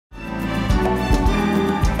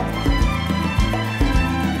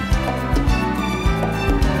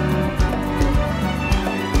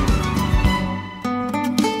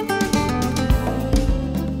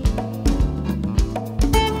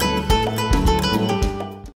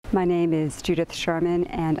My name is Judith Sherman,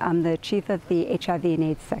 and I'm the chief of the HIV and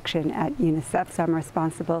AIDS section at UNICEF, so I'm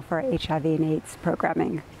responsible for HIV and AIDS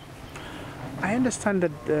programming. I understand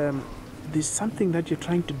that there's something that you're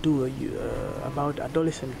trying to do about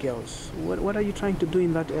adolescent girls. What are you trying to do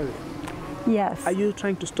in that area? Yes. Are you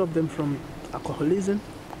trying to stop them from alcoholism?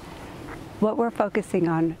 What we're focusing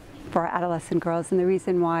on for adolescent girls, and the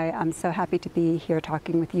reason why I'm so happy to be here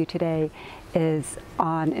talking with you today, is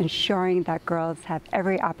on ensuring that girls have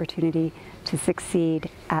every opportunity to succeed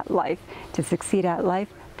at life. To succeed at life,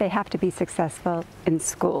 they have to be successful in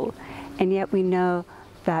school. And yet we know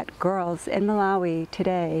that girls in Malawi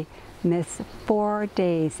today miss 4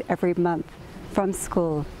 days every month from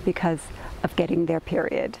school because of getting their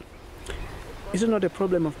period. Is it not a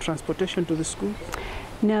problem of transportation to the school?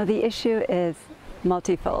 No, the issue is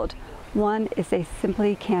multifold. One is they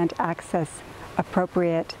simply can't access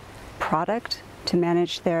appropriate product to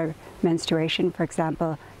manage their menstruation, for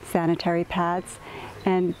example, sanitary pads.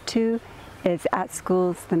 And two is at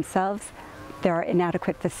schools themselves, there are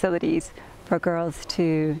inadequate facilities for girls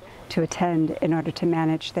to attend in order to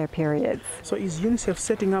manage their periods. So is UNICEF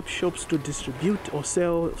setting up shops to distribute or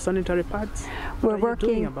sell sanitary pads? What are you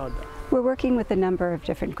doing about that? We're working with a number of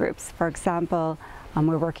different groups. For example,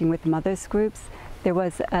 we're working with mothers groups. There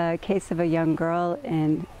was a case of a young girl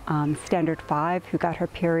in Standard 5 who got her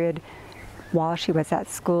period while she was at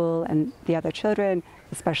school, and the other children,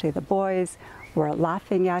 especially the boys, were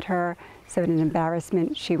laughing at her. So in an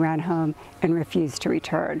embarrassment, she ran home and refused to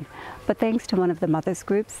return. But thanks to one of the mothers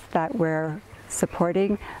groups that we're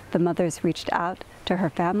supporting, the mothers reached out to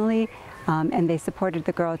her family and they supported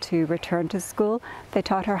the girl to return to school. They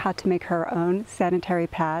taught her how to make her own sanitary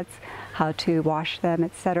pads, how to wash them,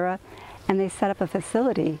 etc. And they set up a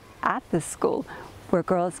facility at the school where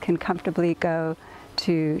girls can comfortably go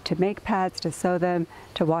to make pads, to sew them,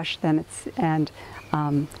 to wash them, and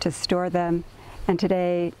to store them. And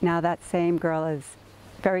today, now that same girl is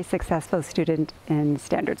a very successful student in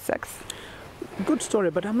Standard 6. Good story,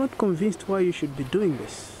 but I'm not convinced why you should be doing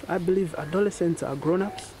this. I believe adolescents are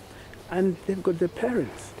grown-ups and they've got their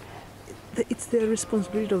parents. It's their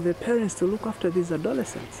responsibility of their parents to look after these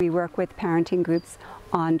adolescents. We work with parenting groups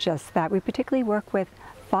on just that. We particularly work with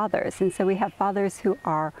fathers, and so we have fathers who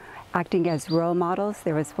are acting as role models.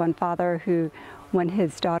 There was one father who, when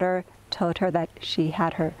his daughter told her that she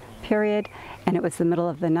had her period and it was the middle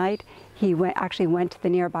of the night, he actually went to the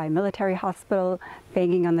nearby military hospital,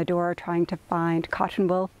 banging on the door, trying to find cotton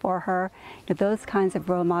wool for her. You know, those kinds of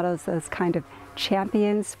role models, those kind of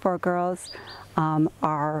champions for girls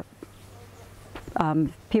are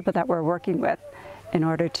people that we're working with in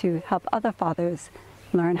order to help other fathers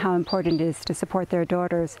learn how important it is to support their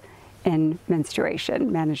daughters in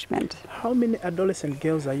menstruation management. How many adolescent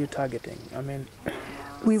girls are you targeting? I mean,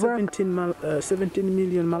 we 17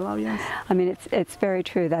 million Malawians? I mean, it's very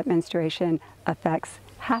true that menstruation affects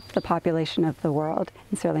half the population of the world,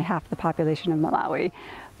 and certainly half the population of Malawi.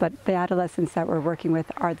 But the adolescents that we're working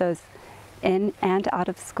with are those in and out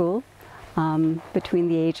of school, between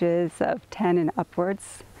the ages of 10 and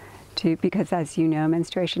upwards, because as you know,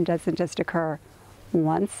 menstruation doesn't just occur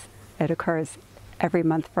once, it occurs every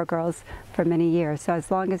month for girls for many years. So as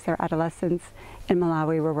long as they're adolescents in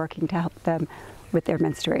Malawi, we're working to help them with their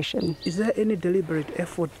menstruation. Is there any deliberate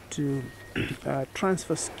effort to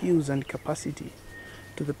transfer skills and capacity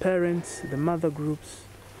to the parents, the mother groups,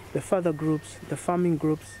 the father groups, the farming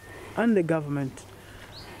groups, and the government?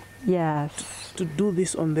 Yes. To do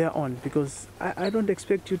this on their own, because I don't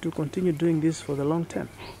expect you to continue doing this for the long term.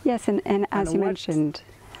 Yes, and as you mentioned,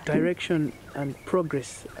 direction and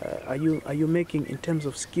progress are you making in terms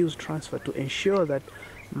of skills transfer to ensure that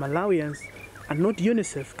Malawians and not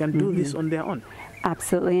UNICEF can do this on their own?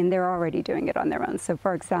 Absolutely, and they're already doing it on their own. So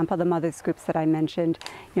for example, the mothers groups that I mentioned,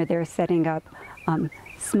 you know, they're setting up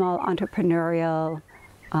small entrepreneurial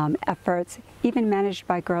efforts, even managed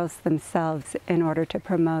by girls themselves, in order to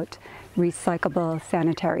promote recyclable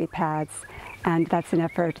sanitary pads. And that's an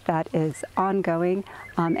effort that is ongoing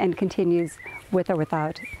and continues with or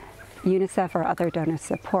without UNICEF or other donor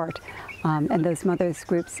support. And those mothers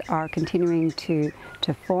groups are continuing to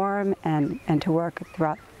form and to work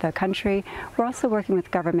throughout the country. We're also working with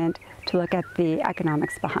government to look at the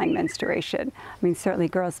economics behind menstruation. I mean, certainly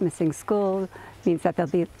girls missing school means that they'll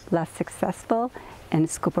be less successful in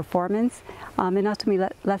school performance and ultimately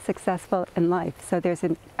less successful in life. So there's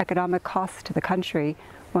an economic cost to the country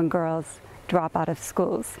when girls drop out of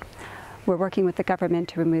schools. We're working with the government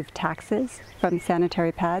to remove taxes from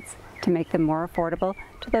sanitary pads to make them more affordable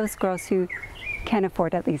to those girls who can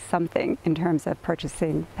afford at least something in terms of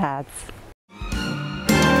purchasing pads.